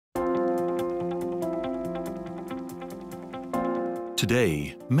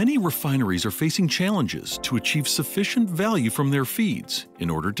Today, many refineries are facing challenges to achieve sufficient value from their feeds in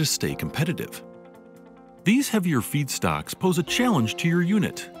order to stay competitive. These heavier feedstocks pose a challenge to your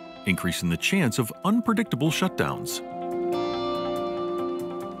unit, increasing the chance of unpredictable shutdowns.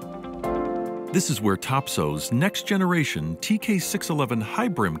 This is where Topsoe's next-generation TK-611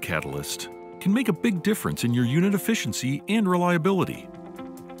 HyBRIM catalyst can make a big difference in your unit efficiency and reliability.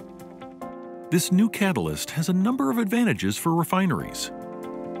 This new catalyst has a number of advantages for refineries.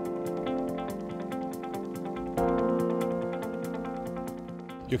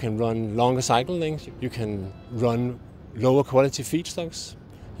 You can run longer cycle lengths, you can run lower quality feedstocks,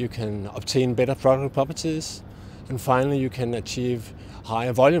 you can obtain better product properties, and finally you can achieve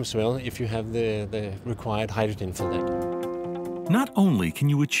higher volumes well if you have the required hydrogen for that. Not only can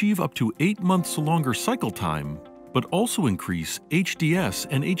you achieve up to 8 months longer cycle time, but also increase HDS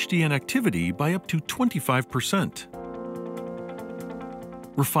and HDN activity by up to 25%.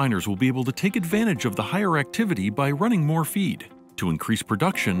 Refiners will be able to take advantage of the higher activity by running more feed to increase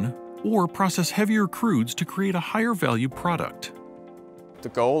production or process heavier crudes to create a higher value product. The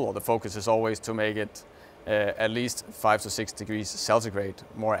goal or the focus is always to make it at least 5 to 6 degrees centigrade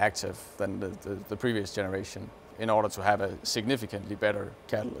more active than the previous generation in order to have a significantly better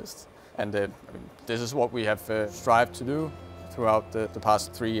catalyst. And this is what we have strived to do throughout the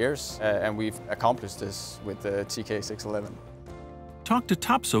past 3 years, and we've accomplished this with the TK-611. Talk to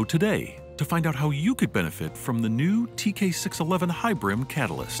Topsoe today to find out how you could benefit from the new TK-611 HyBRIM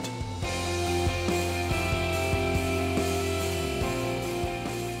catalyst.